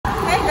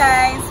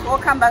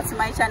welcome back to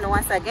my channel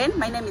once again.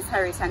 My name is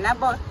Harriet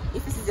Anabo.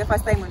 If this is your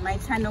first time on my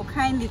channel,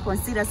 kindly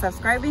consider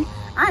subscribing,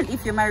 and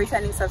if you're my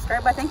returning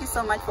subscriber, thank you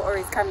so much for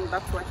always coming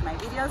back to watch my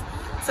videos.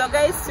 So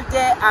guys,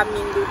 today I'm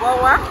in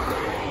Lubowa,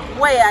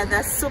 where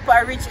the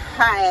super rich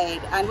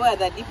hide and where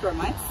the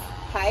diplomats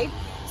hide.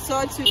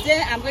 So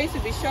today I'm going to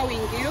be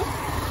showing you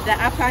the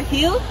upper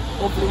hill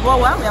of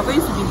Lubowa. We are going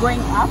to be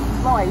going up.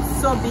 Lubowa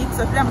is so big,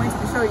 so today I'm going to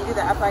be showing you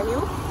the upper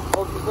hill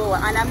of Lubowa.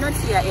 And I'm not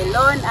here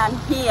alone, I'm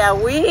here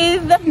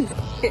with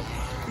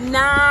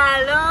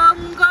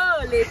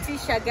Nalongo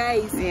Letitia,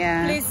 guys.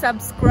 Yeah, please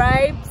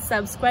subscribe.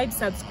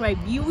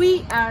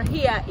 We are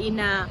here in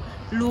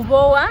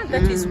Lubowa.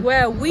 That is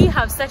where we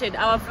have started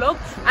our vlog,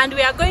 and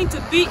we are going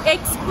to be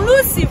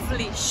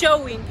exclusively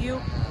showing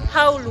you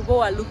how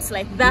Lubowa looks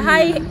like, the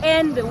high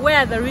end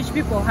where the rich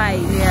people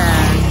hide.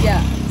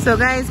 Yeah. So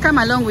guys, come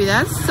along with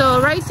us. So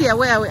right here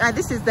where we are,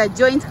 this is the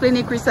Joint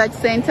Clinic Research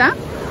Center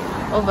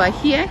over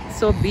here.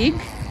 So big.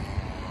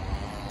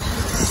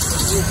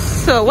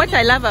 So what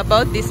I love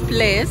about this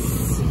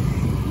place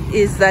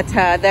is that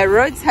the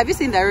roads, have you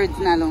seen the roads,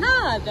 Nalo?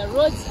 The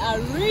roads are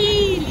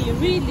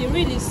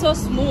really so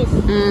smooth.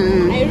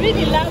 I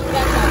really love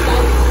that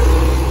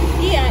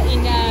about here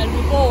in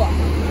Lubowa.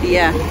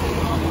 Yeah.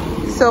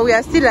 So we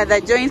are still at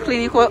the Joint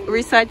Clinical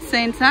Research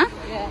Center.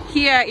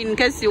 Here, in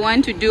case you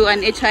want to do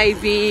an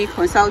HIV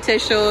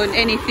consultation,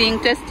 anything,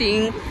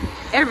 testing,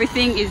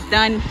 everything is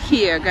done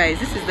here, guys.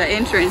 This is the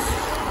entrance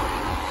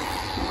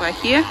over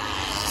here.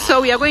 So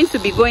we are going to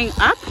be going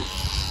up,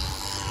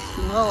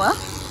 lower,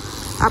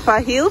 upper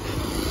hill.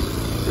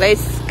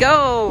 Let's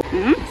go.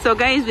 So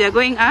guys, we are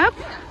going up.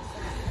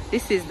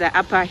 This is the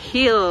upper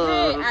hill.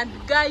 Hey,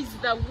 and guys,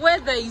 the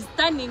weather is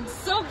turning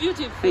so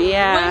beautiful.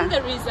 Yeah. When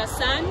there is a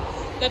sun,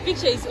 the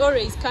picture is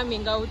always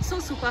coming out so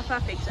super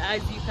perfect,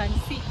 as you can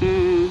see.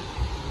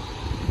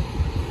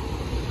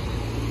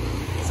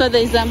 So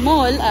there's a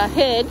mall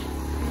ahead.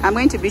 I'm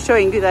going to be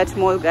showing you that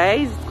mall,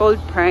 guys. It's called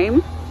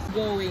Prime.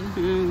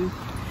 Going.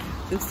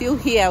 I'm still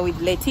here with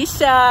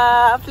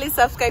Letitia. Please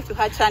subscribe to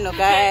her channel,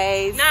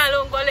 guys.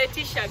 Nalongo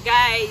Letitia,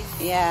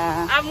 guys.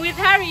 Yeah. I'm with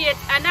Harriet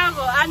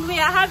Anabo, and we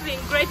are having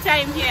a great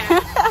time here.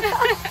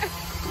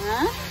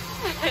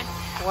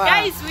 Wow.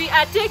 Guys, we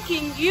are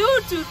taking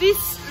you to this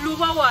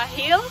Lubowa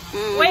hill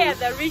where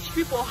the rich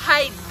people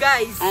hide,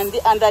 guys. And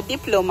the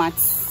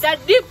diplomats. The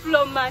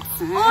diplomats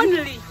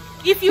only.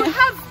 If you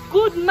have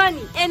good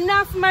money,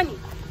 enough money,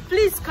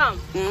 please come.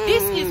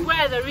 This is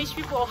where the rich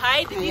people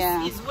hide.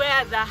 This is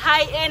where the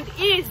high end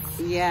is.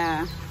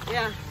 Yeah.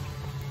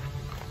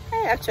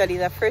 Hey, actually,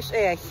 the fresh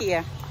air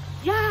here.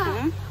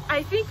 Yeah.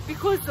 I think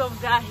because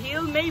of the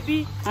hill,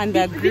 maybe. And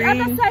the green.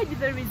 The other side,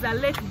 there is a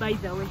lake, by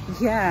the way.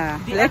 Yeah.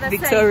 Lake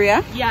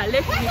Victoria. Side, yeah,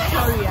 Lake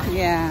Victoria.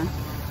 Yeah.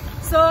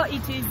 So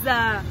it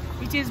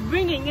is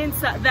bringing in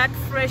that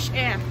fresh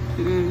air.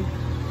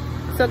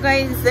 So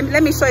guys,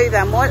 let me show you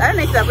the mall. I don't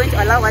know if they're going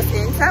to allow us to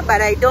enter,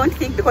 but I don't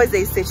think, because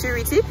there is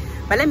security.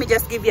 But let me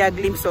just give you a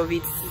glimpse of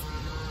it.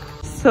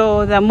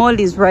 So the mall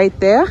is right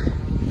there.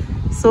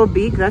 So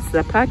big. That's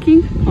the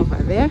parking over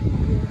there.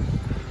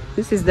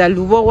 This is the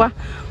Lubowa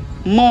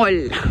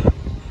Mall.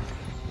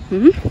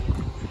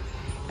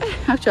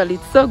 Actually,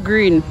 it's so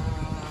green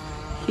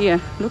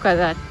here. Look at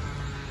that.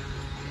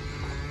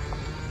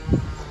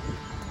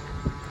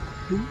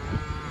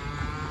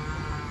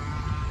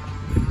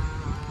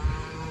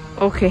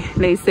 Okay,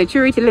 there is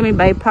security. Let me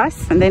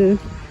bypass and then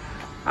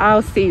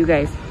I'll see you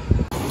guys.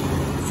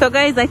 So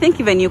guys, I think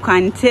even you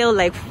can tell,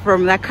 like,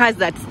 from the cars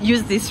that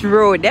use this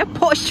road, they're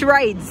posh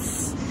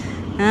rides.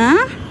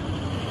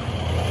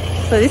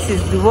 So this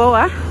is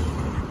Lubowa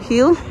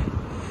Hill.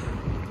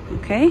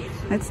 Okay,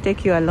 let's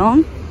take you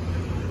along.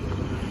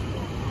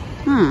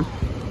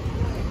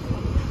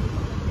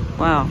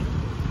 Wow,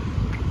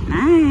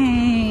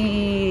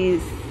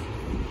 nice.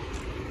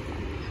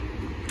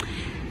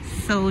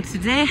 So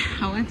today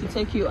I want to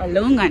take you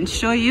along and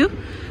show you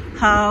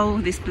how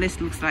this place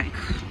looks like.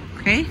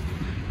 Okay.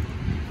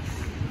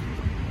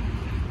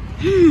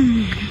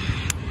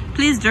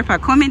 Please drop a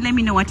comment. Let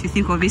me know what you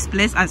think of this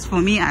place. As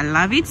for me, I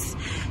love it.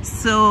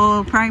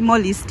 So Prime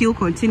Mall is still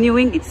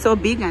continuing. It's so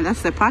big, and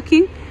that's the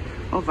parking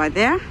over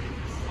there.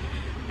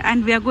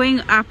 And we are going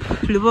up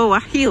Lubowa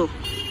Hill.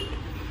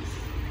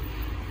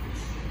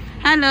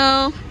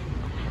 Hello.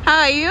 How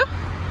are you?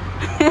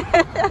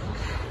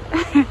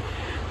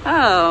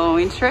 Oh,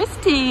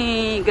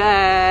 interesting,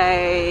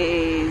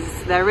 guys.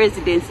 The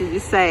residences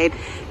this side.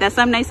 There's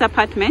some nice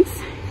apartments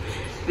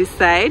this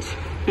side.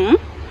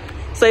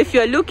 So if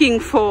you're looking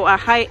for a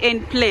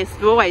high-end place,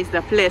 Lubowa is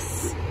the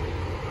place.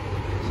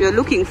 If you're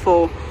looking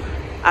for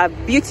a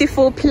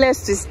beautiful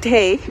place to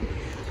stay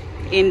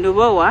in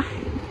Lubowa,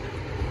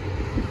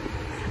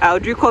 I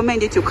would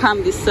recommend you to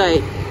come this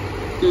side.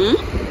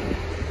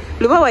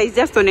 Lubowa is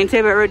just on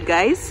Entebbe Road,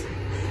 guys.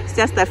 It's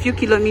just a few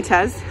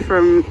kilometers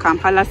from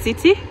Kampala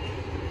city.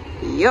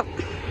 Yep.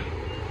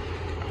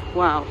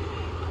 Wow.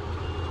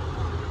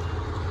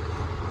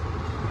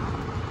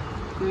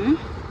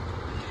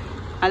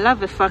 I love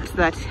the fact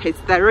that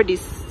the road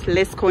is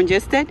less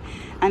congested,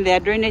 and there are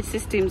drainage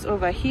systems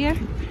over here.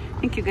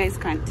 think you guys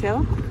can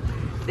tell.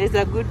 There's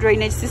a good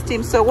drainage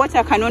system, so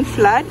water cannot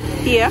flood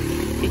here.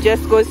 It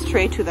just goes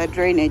straight to the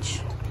drainage.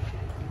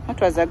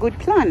 That was a good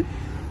plan.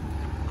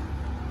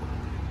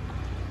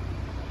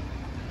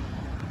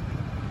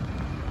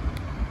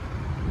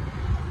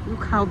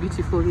 Look how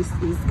beautiful this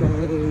is,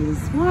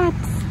 guys. What?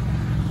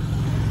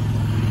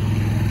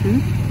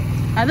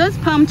 Are those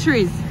palm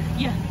trees?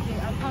 Yeah, they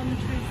are palm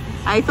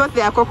trees. I thought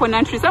they are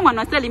coconut trees. Someone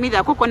was telling me they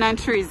are coconut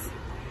trees.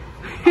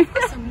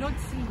 Because I'm not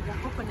seeing the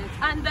coconuts.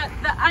 And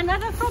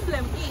another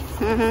problem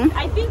is,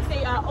 I think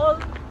they are all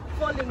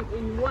falling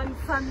in one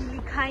family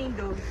kind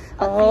of.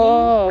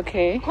 Oh,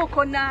 okay.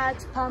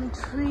 Coconut, palm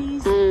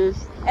trees,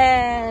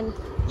 and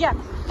yeah,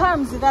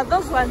 palms. They're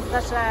those ones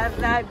that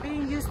are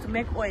being used to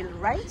make oil,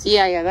 right?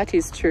 Yeah, that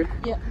is true.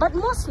 Yeah, but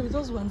mostly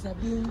those ones are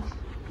being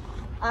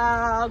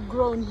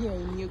grown here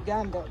in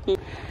Uganda.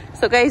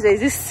 So guys, there's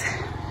this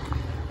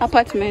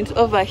apartment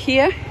over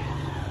here.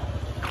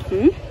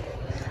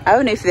 I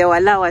don't know if they will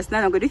allow us.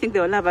 Nana, do you think they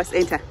will allow us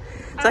enter?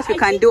 So that we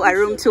can do a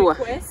room tour.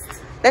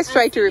 Let's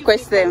try to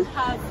request them.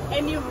 Have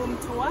any room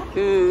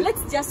tour?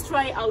 Let's just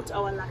try out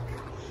our luck.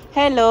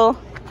 Hello,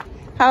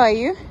 how are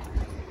you?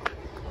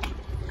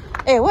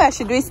 Hey, where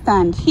should we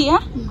stand? Here?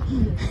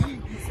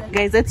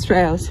 Guys, let's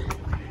try out.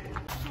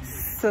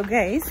 So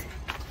guys,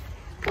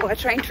 we're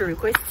trying to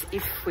request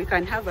if we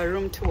can have a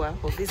room tour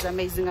of these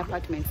amazing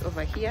apartments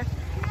over here.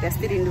 They're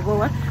still in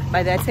Lubowa,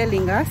 but they're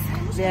telling us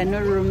there are no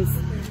rooms.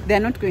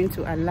 They're not going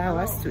to allow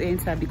us to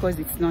enter because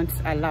it's not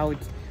allowed.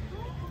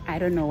 I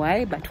don't know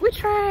why, but we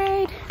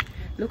tried.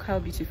 Look how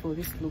beautiful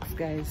this looks,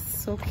 guys.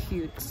 So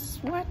cute.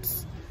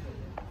 What?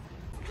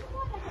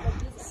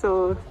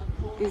 So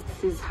this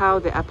is how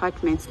the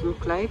apartments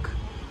look like.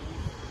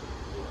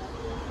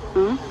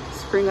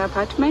 Spring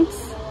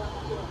apartments.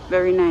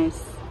 Very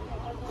nice.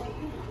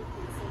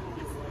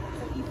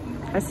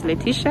 That's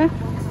Letitia.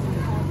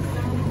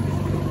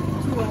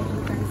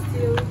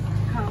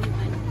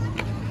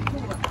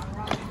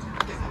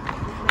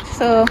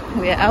 So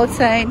we're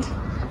outside.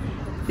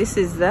 This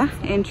is the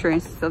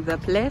entrance of the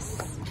place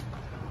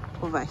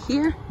over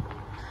here.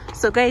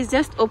 So guys,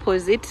 just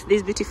opposite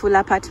these beautiful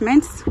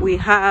apartments, we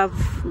have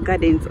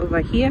gardens over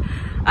here,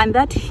 and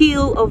that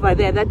hill over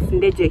there, that's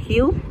Ndeje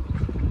Hill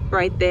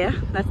right there.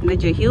 That's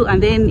Ndeje Hill,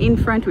 and then in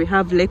front we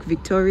have Lake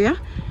Victoria.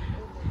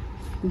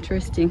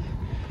 Interesting.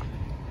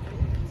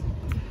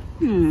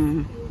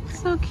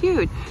 So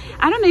cute.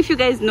 I don't know if you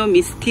guys know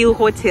Miss Kill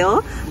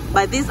Hotel,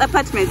 but these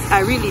apartments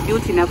are really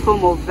built in a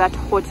form of that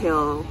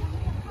hotel.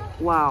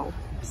 Wow,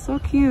 so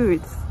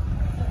cute.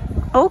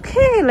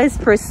 Okay, let's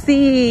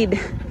proceed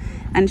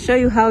and show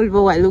you how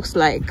Lubowa looks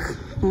like.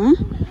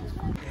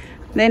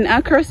 Then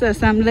across are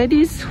some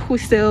ladies who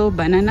sell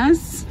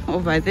bananas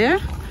over there.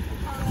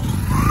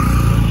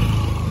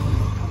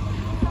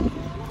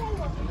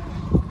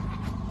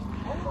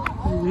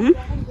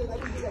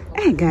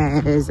 Hey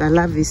guys, I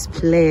love this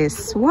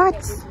place. What?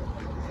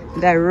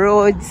 The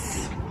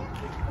roads,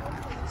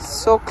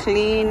 so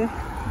clean.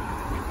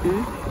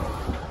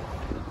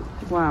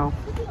 Wow.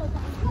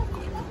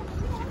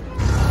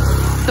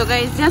 So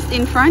guys, just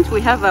in front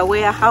we have a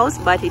warehouse,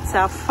 but it's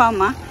a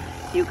Farmer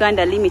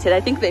Uganda Limited.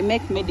 I think they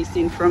make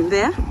medicine from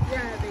there.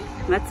 Yeah, they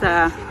do. That's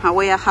a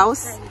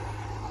warehouse.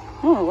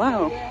 Oh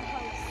wow.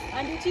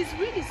 And it is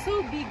really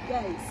so big,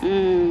 guys.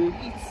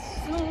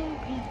 It's so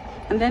big.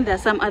 And then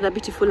there's some other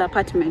beautiful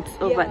apartments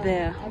over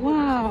there.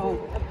 Wow.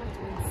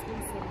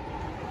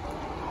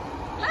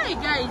 Hi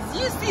guys,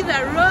 you see the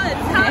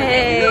roads?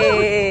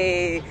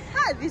 Hey.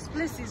 This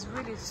place is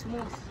really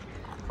smooth.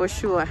 For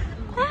sure.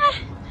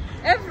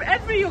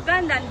 Every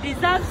Ugandan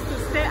deserves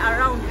to stay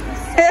around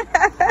this.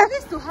 At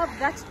least to have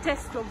that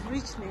taste of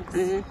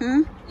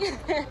richness.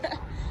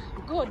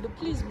 God,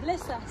 please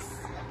bless us.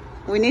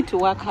 We need to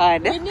work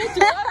hard. We need to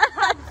work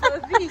hard for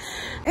this.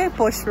 Hey,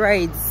 Posh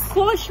Rides.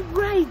 Posh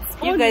Rides.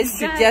 You guys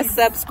should just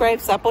subscribe,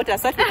 support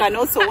us, so that we can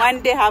also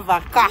one day have a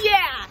car.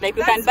 Yeah. Like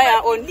we can buy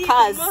our own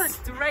cars.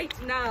 Right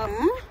now.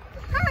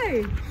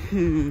 Hi.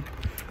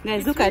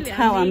 Guys, look at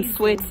how I'm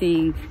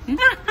sweating.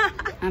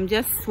 I'm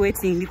just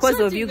sweating because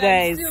of you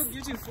guys. So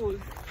beautiful.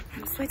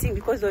 I'm sweating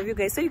because of you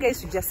guys. So you guys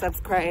should just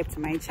subscribe to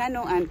my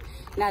channel and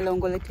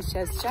Nalongo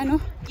Letitia's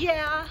channel.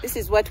 Yeah. This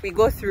is what we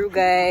go through,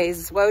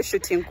 guys, while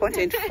shooting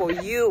content for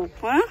you.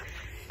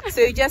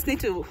 So you just need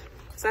to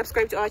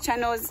subscribe to our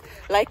channels,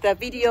 like the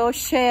video,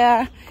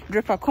 share,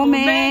 drop a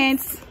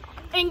comment.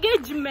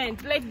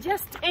 Engagement, like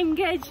just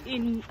engage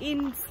in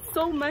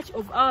so much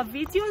of our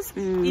videos.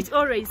 It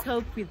always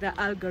helps with the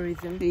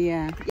algorithm.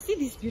 Yeah. See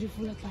this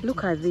beautiful apartment.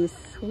 Look at this.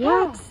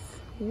 What?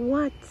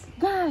 What?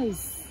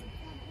 Guys.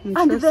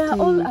 And there are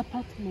all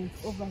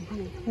apartments over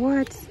here.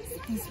 What?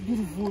 This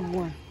beautiful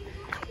one.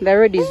 The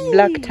road is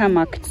black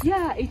tarmacked.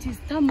 Yeah, it is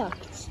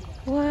tarmacked.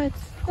 What?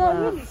 They're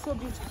really so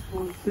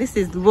beautiful. This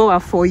is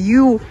Lubowa for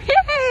you.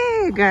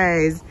 Hey,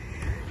 guys.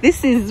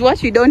 This is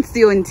what you don't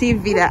see on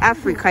TV. The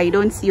Africa you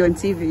don't see on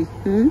TV.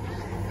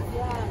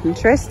 Yeah.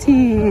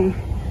 Interesting.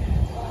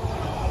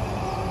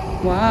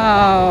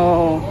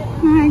 Wow.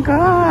 Oh my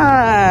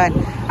God.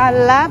 I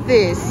love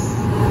this.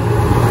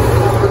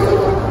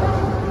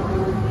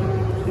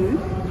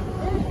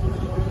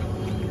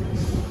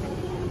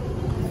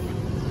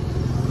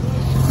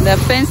 The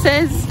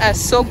fences are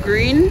so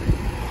green,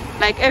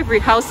 like every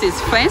house is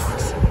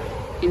fenced.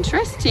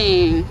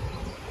 Interesting.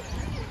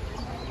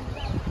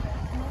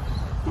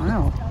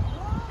 Wow,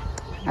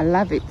 I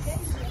love it.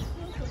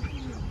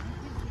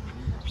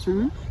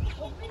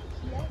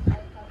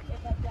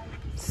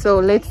 So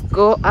let's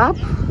go up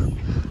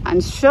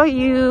and show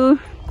you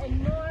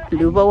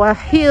Lubowa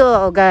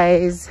Hill,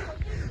 guys.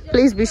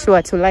 Please be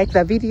sure to like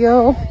the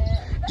video,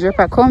 drop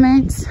a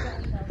comment.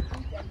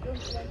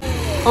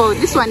 Oh,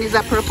 this one is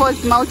a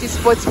proposed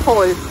multi-sports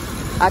hall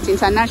at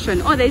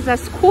International. Oh, there's a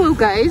school,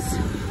 guys.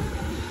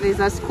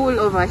 There's a school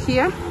over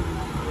here.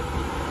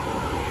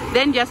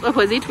 Then just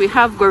opposite we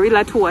have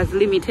Gorilla Tours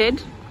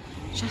Limited,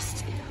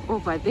 just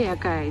over there,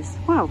 guys.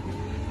 Wow.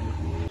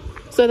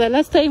 So the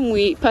last time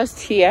we passed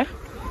here,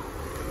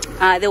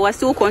 they were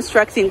still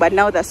constructing, but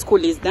now the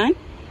school is done.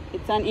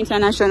 It's an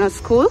international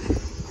school.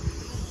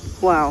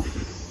 Wow.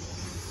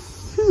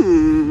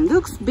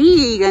 Looks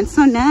big and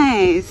so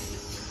nice.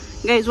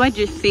 Guys, what do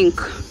you think?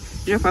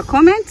 Drop a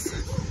comment.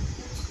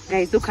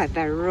 Guys, look at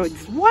the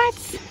roads. What?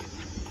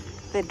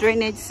 The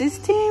drainage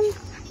system.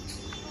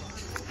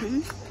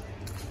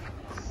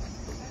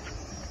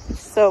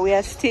 So we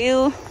are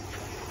still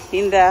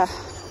in the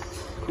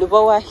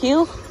Lubowa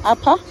Hill,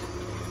 upper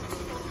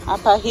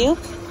hill.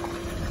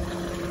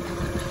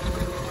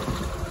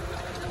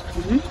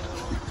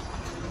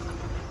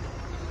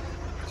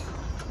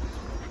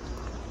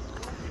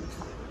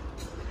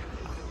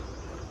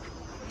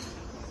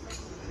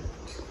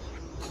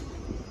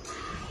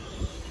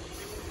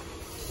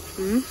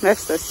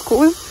 That's the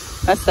school.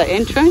 That's the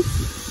entrance.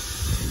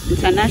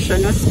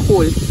 International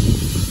school.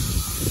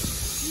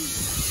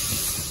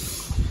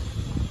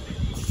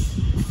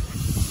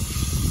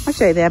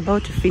 Actually, they're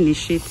about to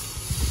finish it.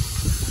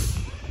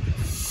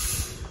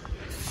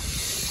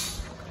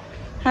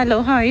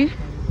 Hello, how are you?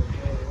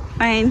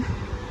 Fine.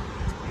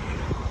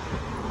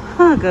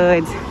 Oh,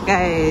 good.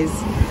 Guys,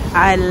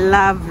 I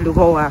love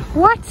Lubowa.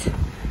 What?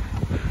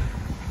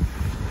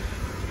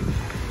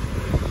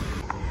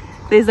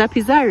 There's a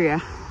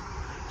pizzeria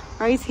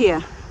right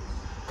here.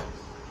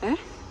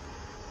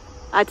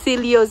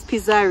 Atilio's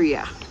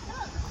Pizzeria.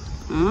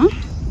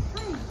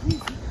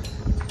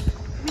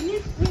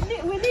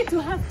 We need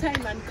to have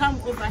time and come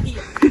over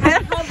here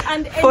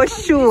and for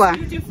sure.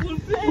 This beautiful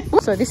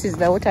place. So this is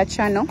the water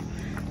channel.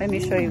 Let me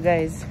show you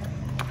guys.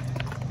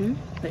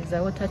 There's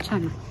a water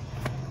channel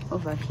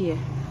over here.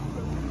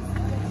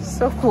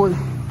 So cool.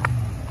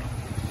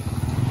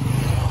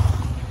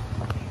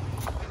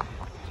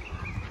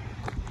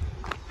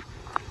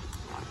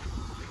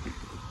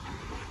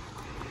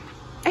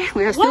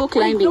 We are still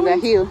climbing the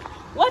hill.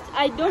 What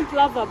I don't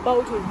love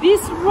about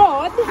this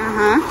road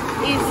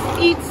is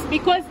it's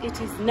because it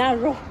is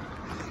narrow.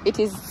 It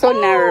is so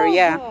narrow,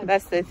 yeah. God.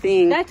 That's the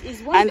thing. That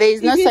is why. And there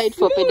is no side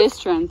for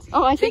pedestrians.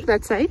 Oh, I think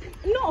that side.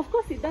 No, of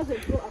course it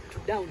doesn't go up to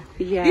down.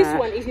 Yeah. This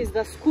one, it is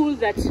the school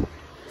that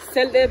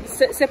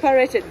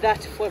separated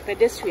that for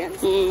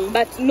pedestrians,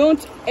 but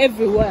not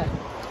everywhere.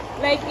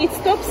 Like it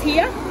stops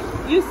here.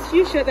 You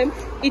show them.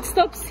 It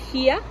stops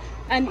here.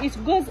 And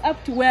it goes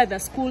up to where the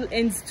school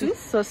ends to. It's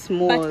so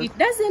small. But it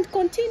doesn't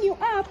continue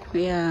up.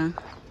 Yeah.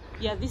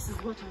 Yeah, this is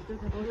what I'm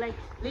talking about. Like,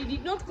 they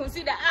did not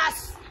consider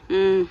us.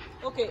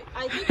 Okay,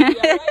 I think we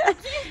are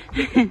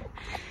right.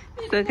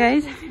 So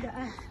guys,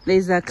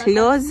 there's a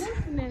close. The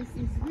maintenance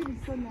is really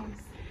so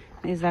nice.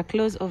 There's a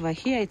close over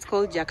here. It's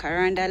called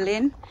Jacaranda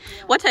Lane.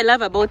 What I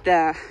love about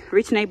the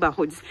rich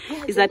neighborhoods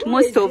is that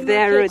most of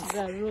their roads,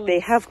 they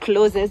have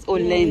closes or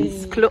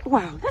lanes.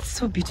 Wow, that's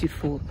so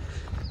beautiful.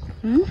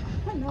 No,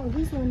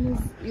 this one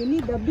is, you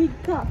need a big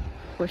car.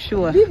 For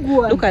sure. Big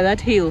one. Look at that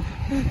hill.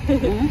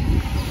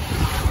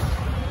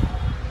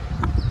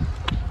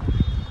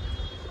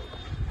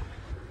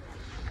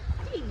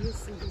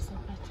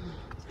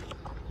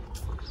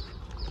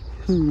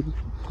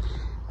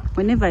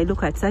 Whenever I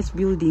look at such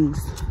buildings,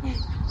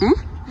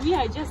 yeah,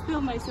 I just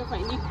tell myself I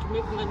need to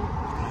make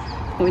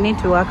money. We need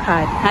to work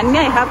hard. And me,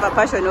 I have a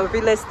passion of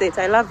real estate.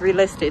 I love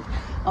real estate.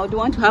 I would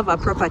want to have a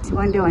property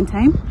one day, one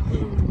time.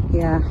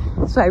 Yeah,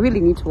 so I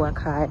really need to work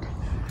hard.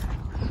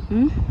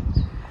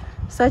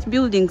 Such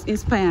buildings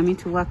inspire me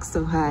to work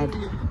so hard.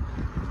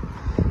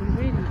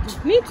 Really?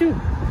 Me too.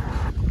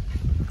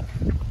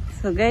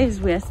 So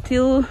guys, we are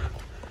still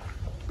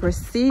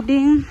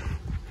proceeding.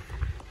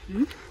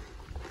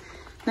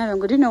 Now I'm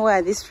going to know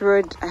where this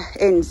road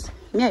ends.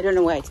 Me, I don't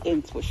know where it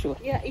ends for sure.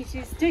 Yeah, it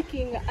is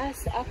taking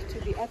us up to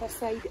the other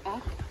side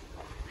up.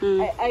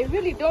 I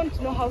really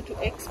don't know how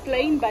to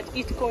explain, but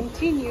it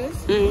continues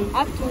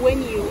up to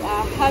when you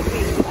are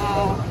having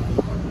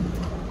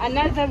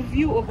another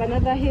view of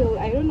another hill.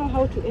 I don't know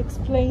how to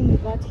explain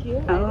that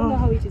hill. I don't know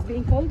how it is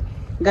being called.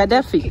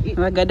 Gaddafi,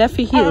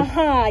 Gaddafi Hill.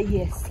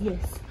 Yes.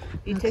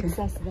 It takes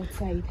us that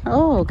side.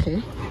 Oh,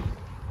 okay.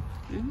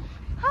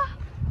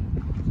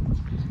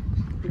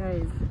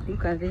 Guys,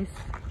 look at this.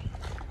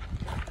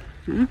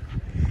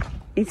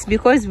 It's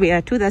because we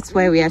are two, that's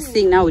why we are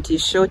seeing now it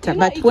is shorter.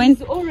 But when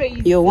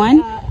you're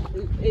one,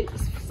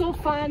 it's so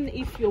fun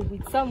if you're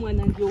with someone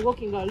and you're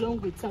walking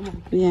along with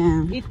someone.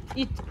 Yeah.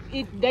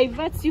 it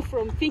diverts you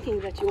from thinking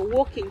that you're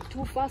walking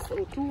too fast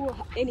or too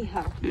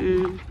anyhow.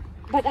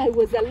 But I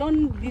was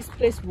alone. This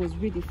place was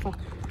really far.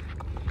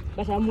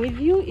 But I'm with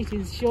you. It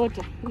is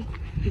shorter.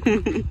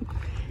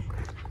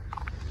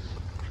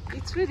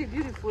 It's really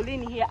beautiful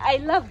in here. I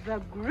love the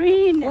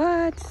green.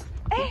 What?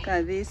 Look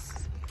at this.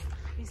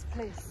 This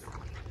place.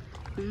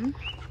 I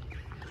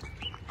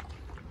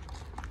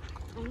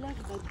love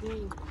the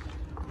green.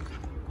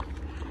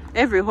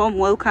 Every home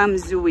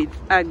welcomes you with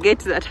a gate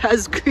that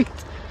has green,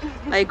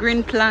 like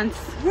green plants.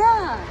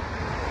 Yeah.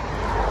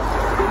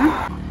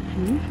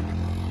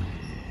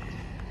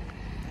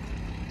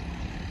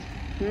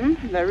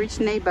 The rich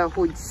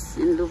neighborhoods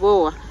in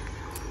Lubowa.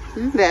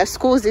 There are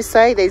schools this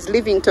side. There's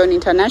Livington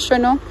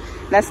International.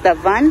 That's the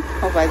van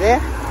over there.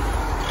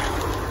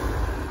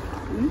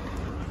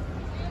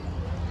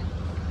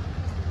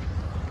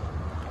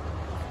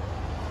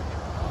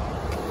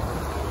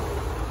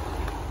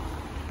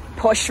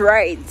 Posh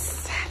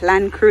rides,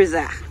 Land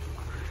Cruiser.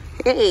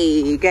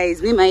 Hey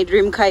guys, my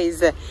dream car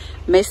is a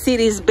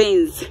Mercedes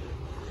Benz.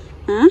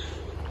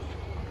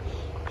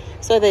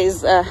 So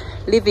there's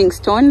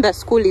Livingstone. The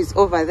school is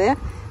over there.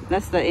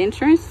 That's the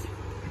entrance.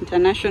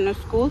 International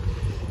school.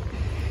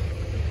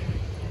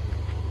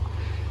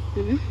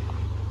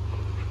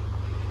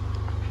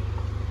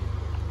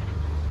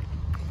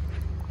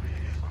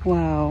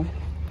 Wow.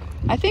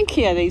 I think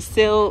here they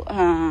sell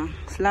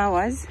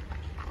flowers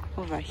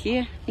over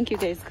here. I think you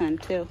guys can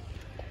tell.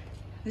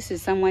 This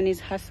is someone's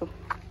hustle.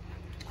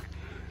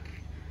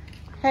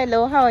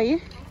 Hello, how are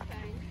you? I'm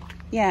fine.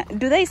 Yeah,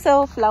 do they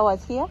sell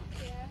flowers here?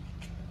 Yeah.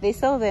 They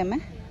sell them, eh?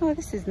 Oh,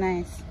 this is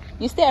nice.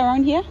 You stay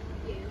around here?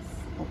 Yes.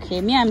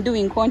 Okay, me, I'm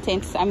doing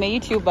content. I'm a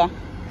YouTuber.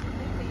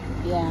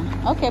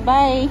 Yeah. Okay,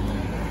 bye.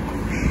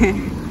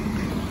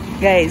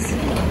 Guys,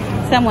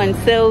 someone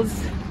sells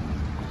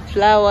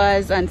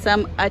flowers and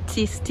some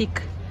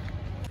artistic.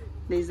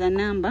 There's a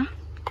number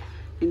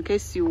in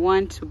case you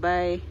want to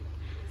buy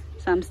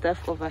some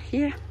stuff over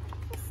here.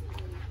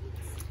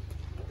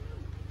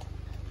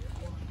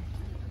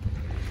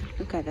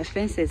 Look at the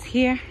fences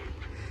here.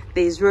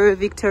 There's Royal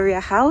Victoria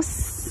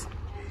House.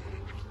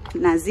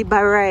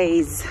 Naziba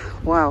Rise.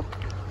 Wow.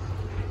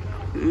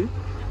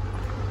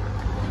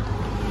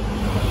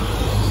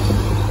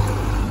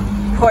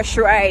 Posh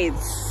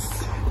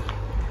rides.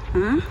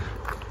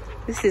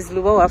 This is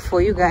Lubowa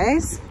for you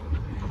guys.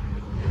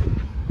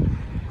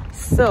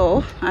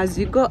 So as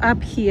you go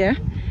up here,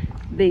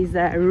 there's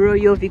a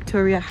Royal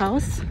Victoria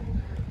House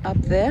up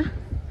there.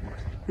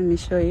 Let me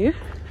show you.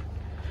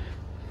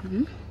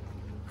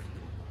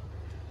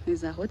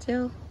 There's a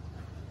hotel.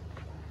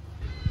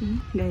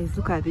 Guys,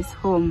 look at this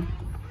home.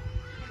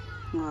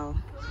 Wow.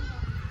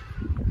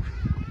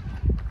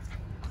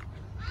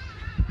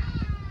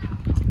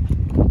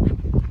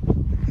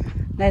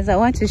 Guys, I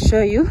want to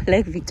show you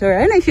Lake Victoria.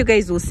 I don't know if you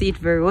guys will see it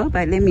very well,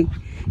 but let me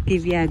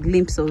give you a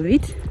glimpse of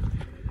it.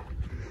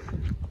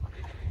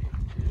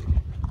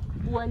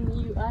 When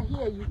you are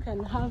here, you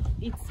can have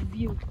its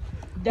view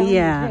down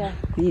Yeah.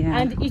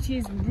 And it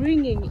is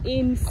bringing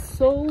in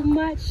so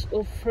much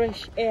of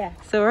fresh air.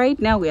 So right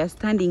now we are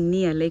standing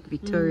near Lake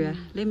Victoria.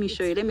 Let me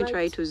show you. Let me right.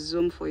 try to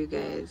zoom for you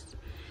guys.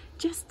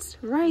 Just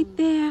right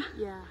there.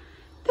 Yeah.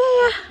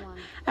 There.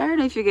 I don't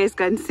know if you guys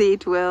can see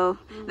it well.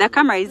 The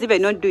camera is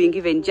even not doing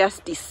even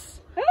justice.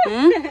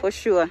 For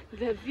sure.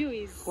 The view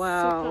is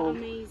wow. super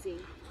amazing.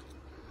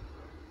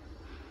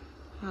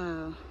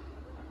 Wow.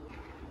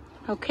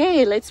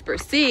 Okay, let's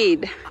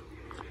proceed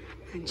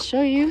and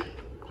show you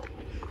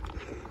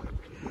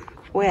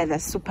where the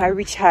super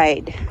rich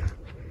hide.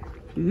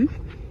 And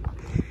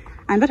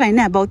what I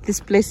know about this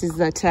place is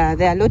that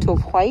there are a lot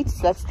of whites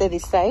that stay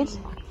this side.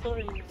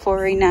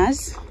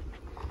 Foreigners.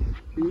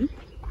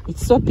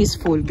 It's so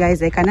peaceful,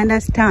 guys. I can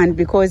understand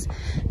because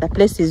the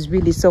place is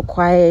really so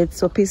quiet,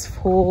 so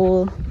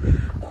peaceful.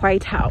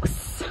 White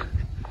house.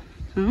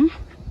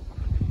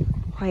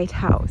 White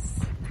house.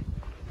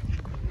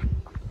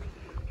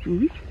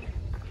 Look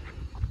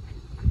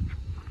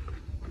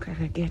at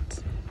the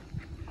gate.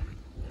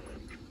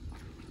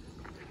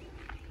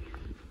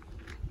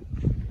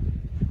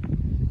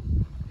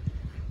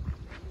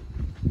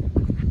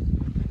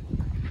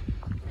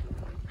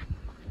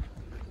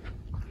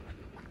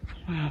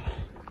 Wow.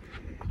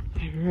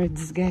 The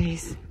roads,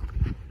 guys.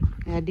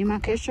 There are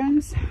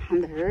demarcations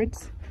on the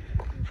roads.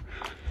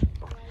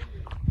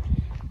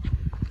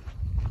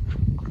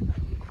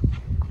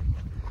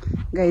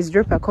 Guys,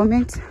 drop a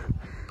comment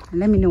and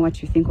let me know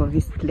what you think of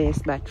this place.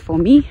 But for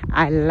me,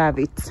 I love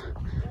it.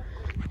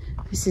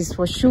 This is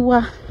for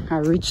sure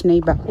a rich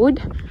neighborhood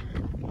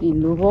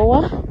in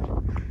Lubowa.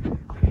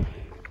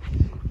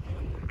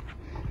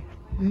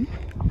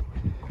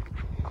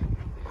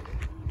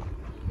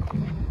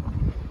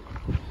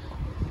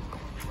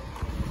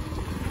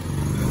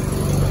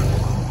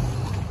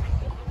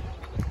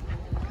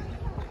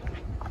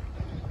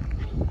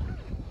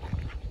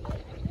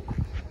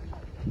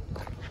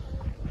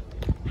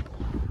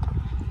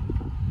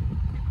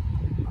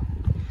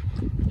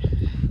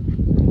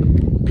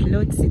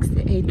 Plot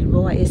 68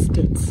 Lubowa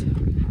Estate,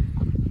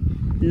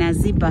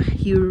 Naziba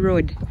Hill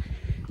Road.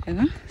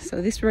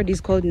 So this road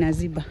is called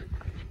Naziba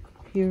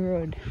Hill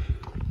Road.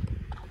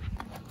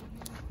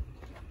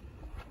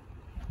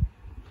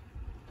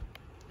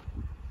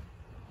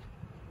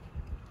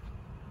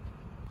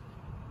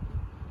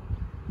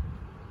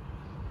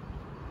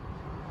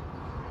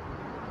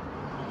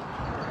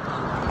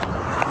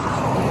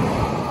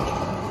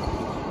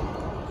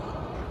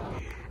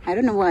 I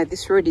don't know where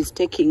this road is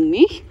taking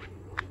me,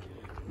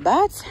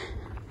 but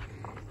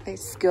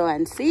let's go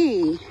and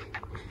see.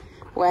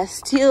 We're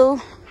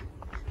still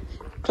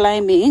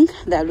climbing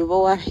the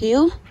Lubowa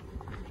hill.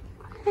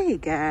 Hey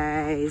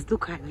guys,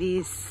 look at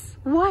this.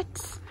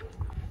 What?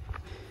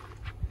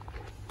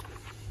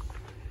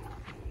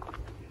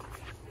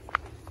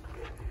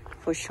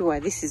 For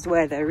sure, this is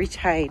where the rich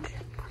hide.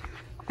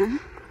 Huh?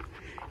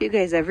 You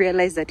guys have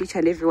realized that each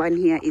and every one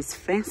here is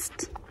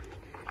fenced,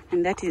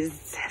 and that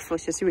is for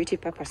security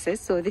purposes.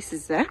 So this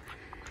is a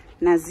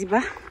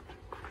Naziba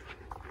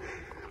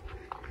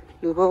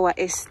Lubowa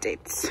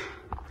Estates.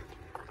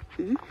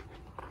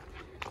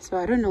 So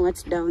I don't know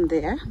what's down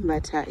there,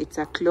 but it's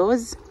a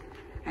close.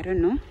 I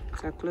don't know.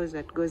 It's a close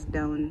that goes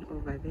down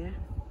over there.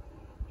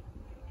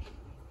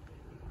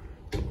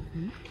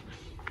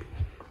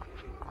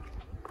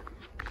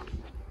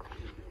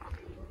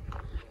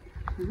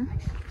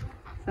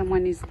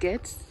 Someone is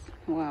gates.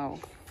 Wow,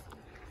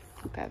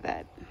 look at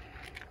that.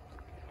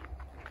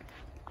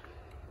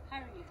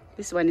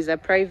 This one is a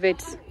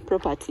private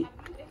property.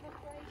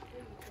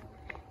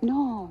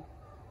 No,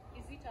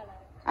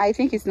 I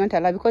think it's not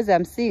allowed because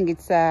I'm seeing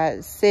it's a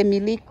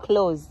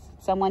semi-closed.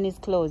 Someone is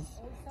closed.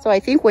 So I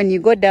think when you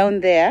go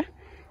down there,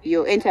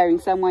 you're entering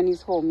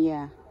someone's home.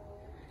 Yeah.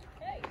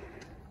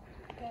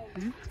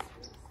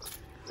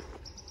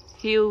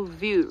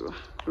 Hillview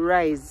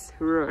Rise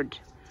Road.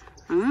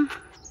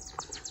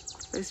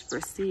 Let's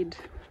proceed.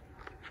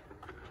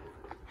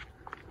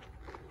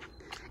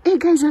 Hey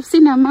guys, I've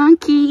seen a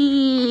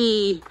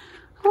monkey.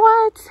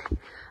 What?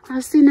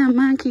 I've seen a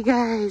monkey,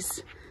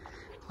 guys.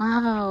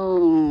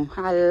 Wow,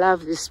 I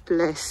love this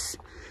place.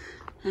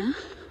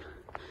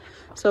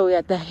 So we're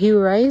at the hill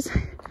rise.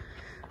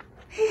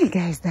 Hey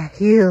guys, the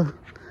hill.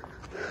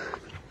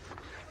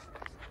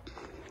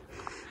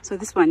 So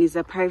this one is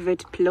a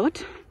private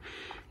plot,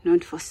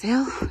 not for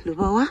sale,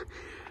 Lubowa.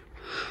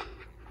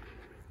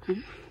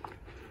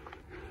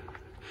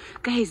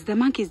 Guys, the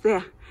monkey's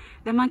there.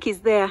 The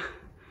monkey's there.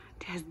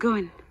 It has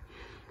gone.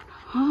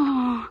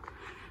 Oh,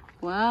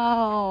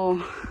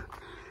 wow.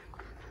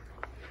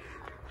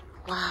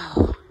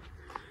 Wow.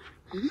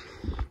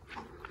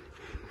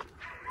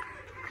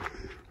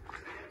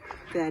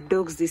 There are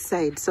dogs this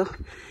side, so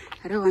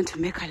I don't want to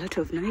make a lot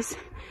of noise.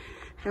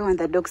 I don't want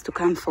the dogs to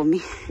come for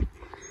me.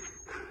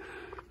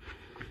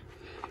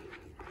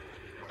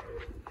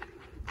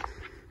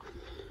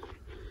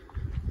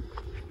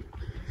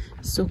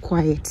 So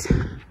quiet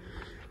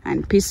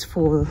and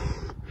peaceful.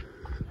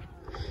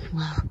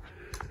 Wow.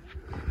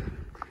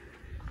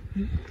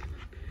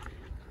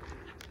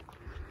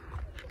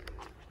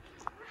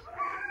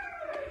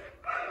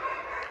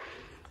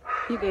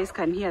 You guys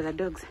can hear the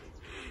dogs.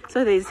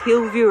 So there's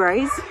Hillview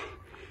Rise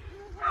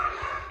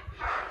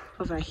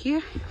over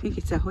here. I think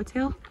it's a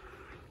hotel.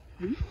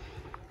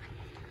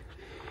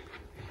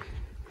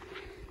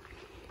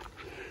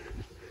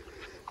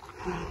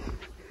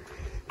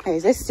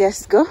 Guys, let's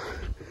just go.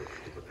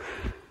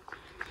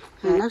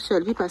 And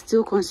actually people are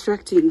still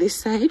constructing this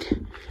side.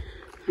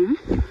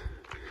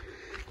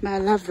 But I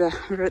love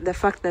the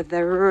fact that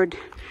the road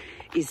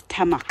is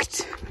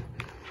tarmacked.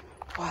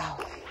 Wow.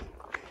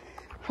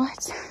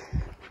 What?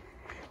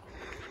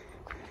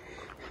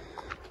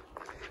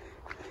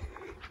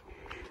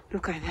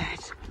 Look at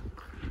that.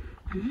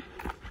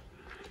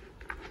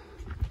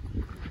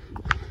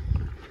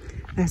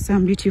 There's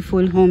some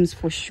beautiful homes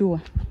for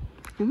sure.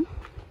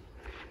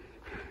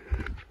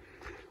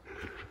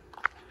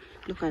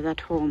 Look at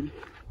that home.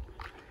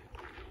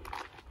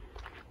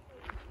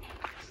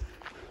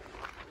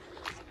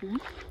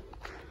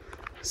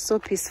 So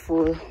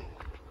peaceful.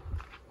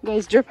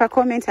 Guys, drop a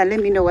comment and let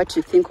me know what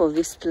you think of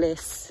this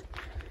place.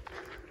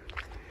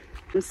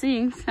 I'm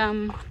seeing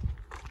some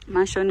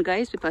mansion,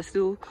 guys. People are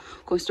still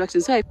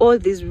constructing. So all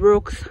these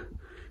rocks,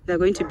 they're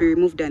going to be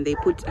removed and they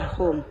put a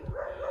home.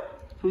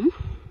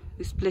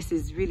 This place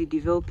is really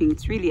developing.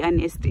 It's really an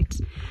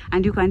estate,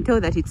 and you can tell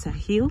that it's a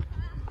hill.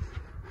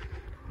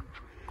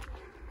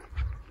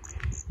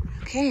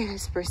 Okay,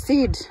 let's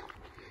proceed.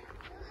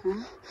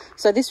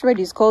 So this road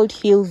is called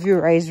Hillview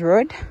Rise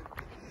Road.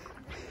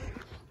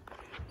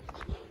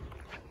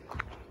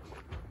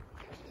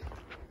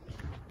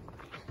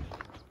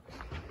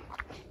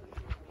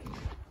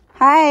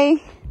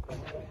 Hi.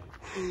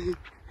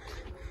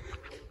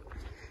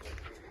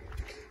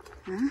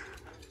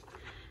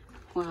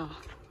 Wow,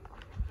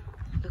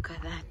 look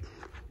at that.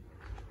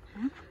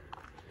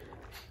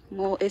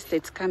 More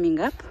estates coming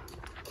up.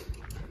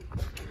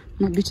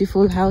 More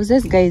beautiful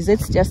houses. Guys,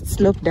 let's just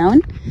slope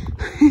down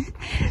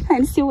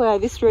and see where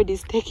this road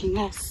is taking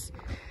us.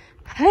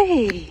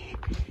 Hey.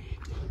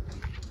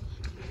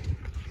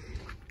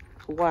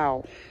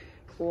 Wow.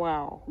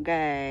 Wow,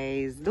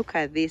 guys, look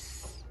at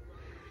this.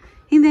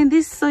 And then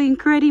this is so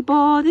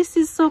incredible. This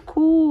is so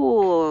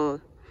cool.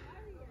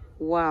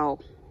 Wow.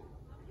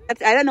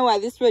 I don't know where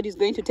this road is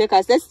going to take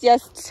us. Let's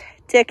just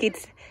take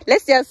it.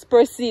 Let's just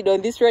proceed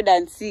on this road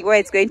and see where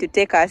it's going to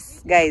take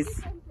us,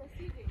 guys.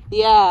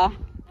 Yeah.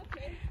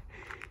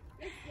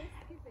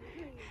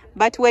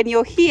 But when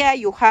you're here,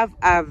 you have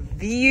a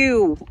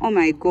view. Oh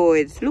my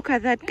God. Look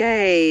at that,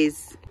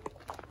 guys.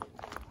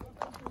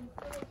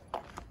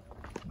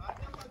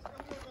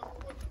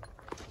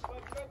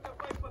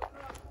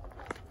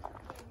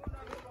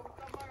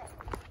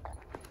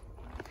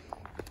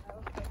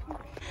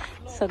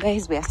 So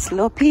guys, we are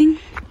sloping.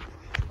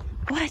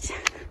 What?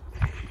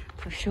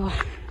 For sure.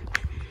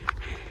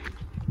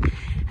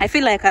 I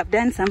feel like I've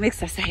done some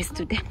exercise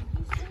today.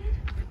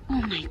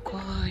 Oh my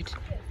God.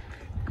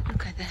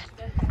 Look at that.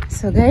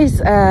 So guys,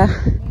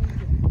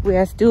 we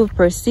are still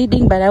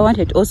proceeding, but I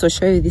wanted to also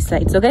show you this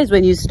side. So guys,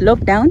 when you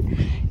slope down,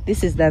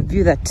 this is the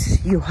view that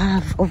you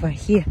have over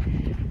here.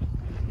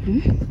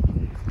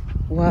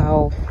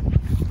 Wow.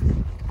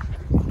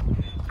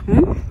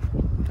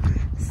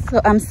 So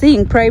I'm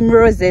seeing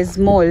Primrose's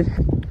mall.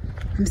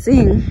 I'm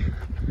seeing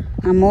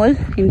a mall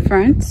in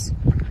front.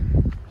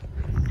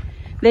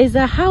 There's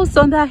a house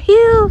on the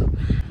hill.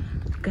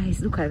 Guys,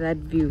 look at that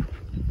view.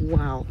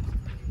 Wow.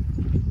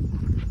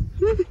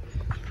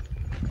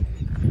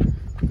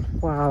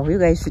 Wow, you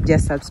guys should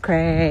just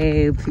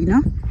subscribe, you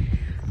know.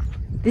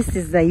 This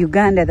is the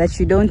Uganda that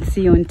you don't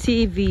see on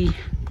TV.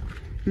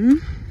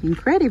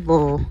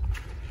 Incredible.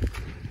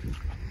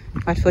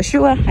 But for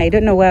sure, I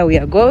don't know where we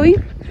are going.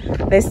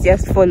 Let's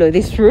just follow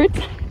this route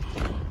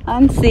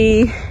and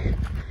see.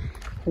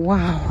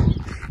 Wow.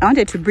 I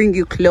wanted to bring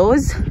you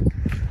close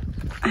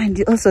and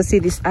you also see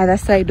this other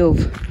side of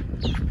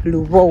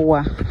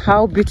Lubowa.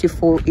 How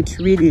beautiful it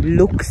really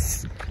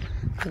looks.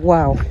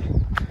 Wow.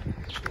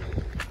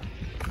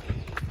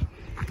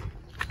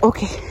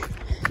 Okay.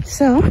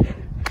 So,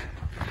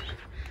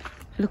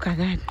 look at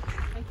that.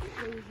 I think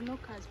there is no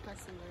cars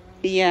passing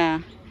around.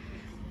 Yeah.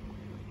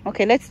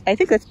 Okay, I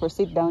think let's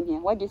proceed down here.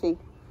 What do you think?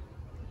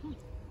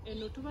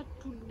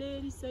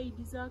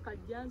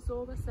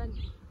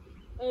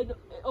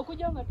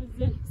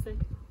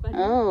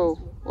 Oh,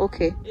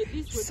 okay.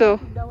 So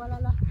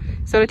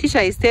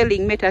Letitia is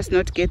telling let us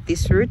not get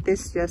this route.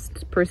 Let's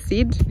just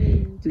proceed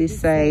this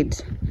side.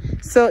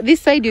 So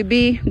this side you'll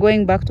be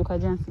going back to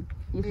Kajansi,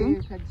 you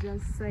think?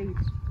 Kajansi side.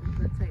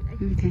 That side.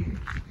 Okay.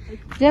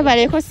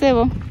 Jabaleko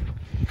sebo.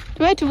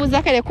 Tuwe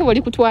tubuza kale kubo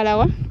likutwala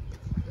wa?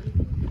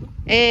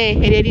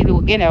 Ereri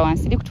lugenda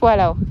wansi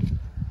likutwala wa?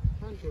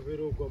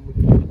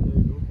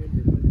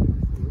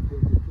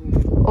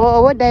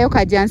 Oh, what dayo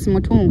Kajansi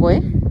mutungo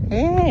eh?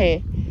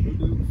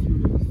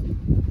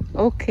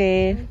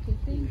 Okay.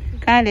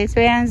 Kale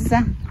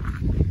soyanza.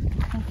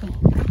 Okay.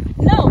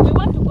 Now we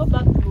want to go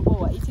back to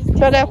Lubowa. It is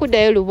Twagala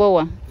kuddayo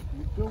Lubowa.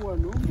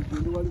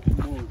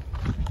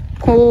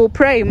 Ku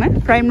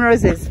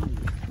Primroses.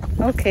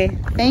 Okay.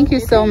 Thank you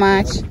so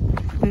much.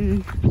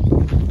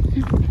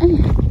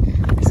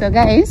 So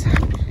guys,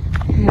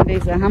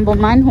 there's a humble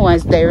man who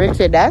has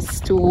directed us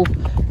to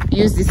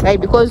use this side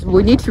because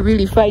we need to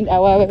really find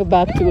our way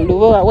back to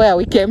Lubowa where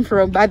we came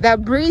from. But the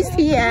breeze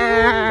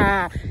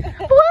here.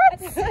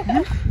 What?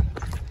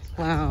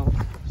 Wow.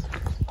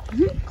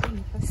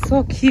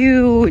 So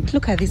cute.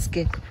 Look at this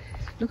gate.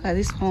 Look at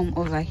this home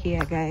over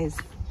here, guys.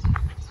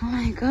 Oh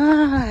my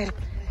God.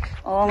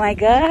 Oh my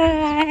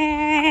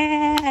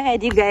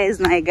God. You guys,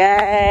 my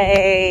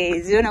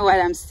guys. You know what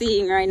I'm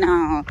seeing right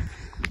now.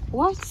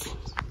 What?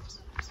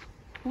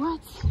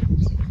 What?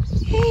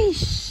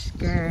 Ish,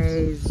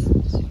 guys.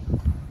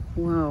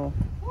 Wow.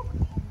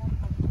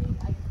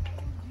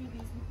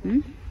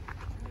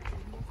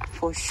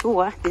 For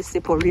sure, these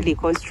people really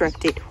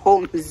constructed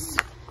homes.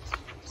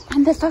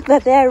 And the fact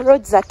that their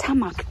roads are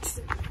tarmacked.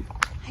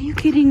 Are you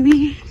kidding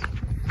me?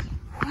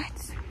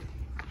 What?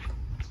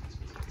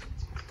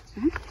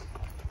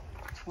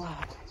 Wow.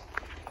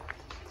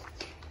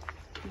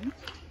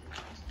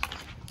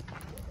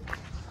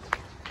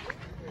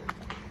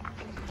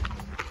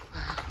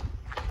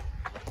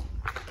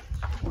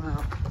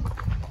 Wow.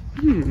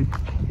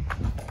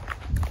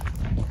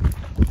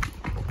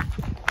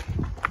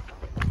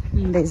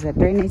 There's a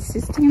drainage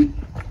system.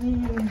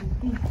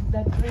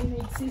 The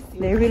drainage system.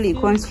 They really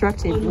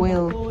constructed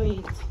well.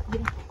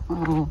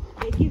 Oh.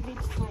 They give it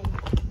time.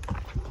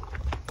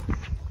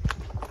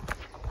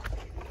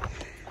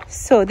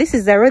 So this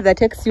is the road that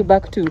takes you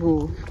back to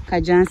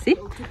Kajansi.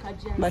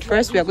 But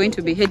first we are going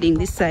to be heading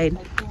this side. And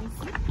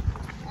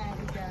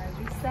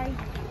this side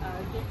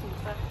getting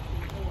back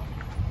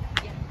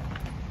to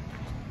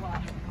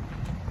Wow.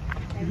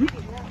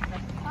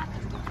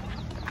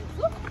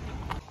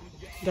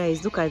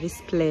 Guys, look at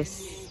this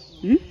place.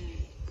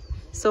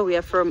 So we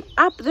are from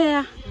up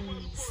there.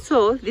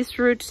 So this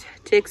route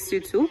takes you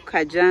to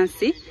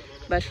Kajansi,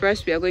 but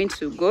first we are going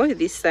to go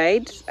this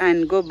side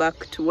and go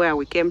back to where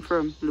we came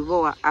from,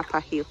 Lubowa upper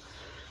hill.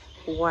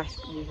 What?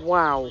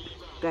 Wow.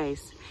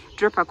 Guys,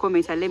 drop a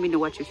comment and let me know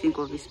what you think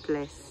of this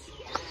place.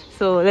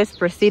 So let's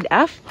proceed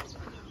up.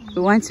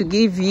 We want to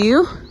give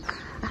you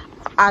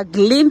a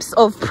glimpse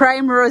of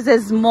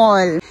Primrose's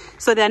mall.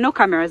 So there are no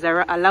cameras that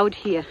are allowed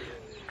here.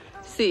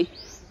 See,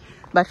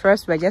 but for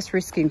us, we're just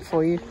risking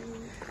for you.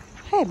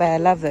 Hey, but I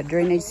love the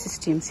drainage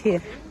systems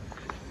here.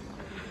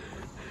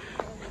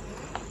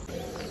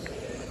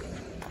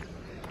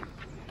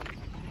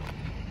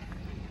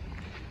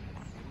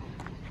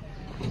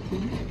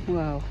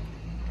 Wow.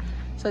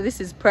 So this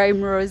is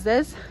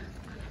Primrose's.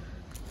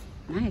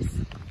 Nice.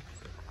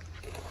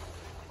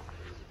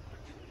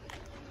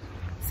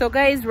 So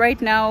guys, right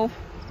now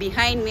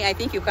behind me, I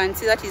think you can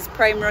see that is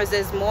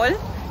Primrose's mall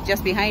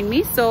just behind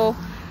me. So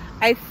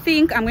I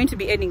think I'm going to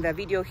be ending the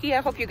video here.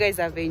 I hope you guys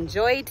have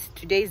enjoyed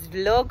today's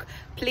vlog.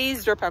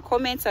 Please drop a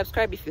comment,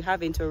 subscribe if you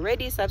haven't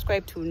already.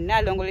 Subscribe to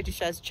Nalongo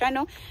Letisha's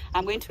channel.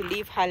 I'm going to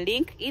leave her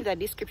link in the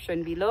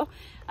description below.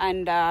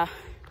 And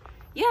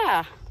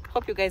yeah,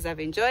 hope you guys have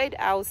enjoyed.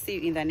 I'll see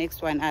you in the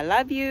next one. I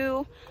love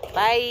you.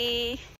 Bye.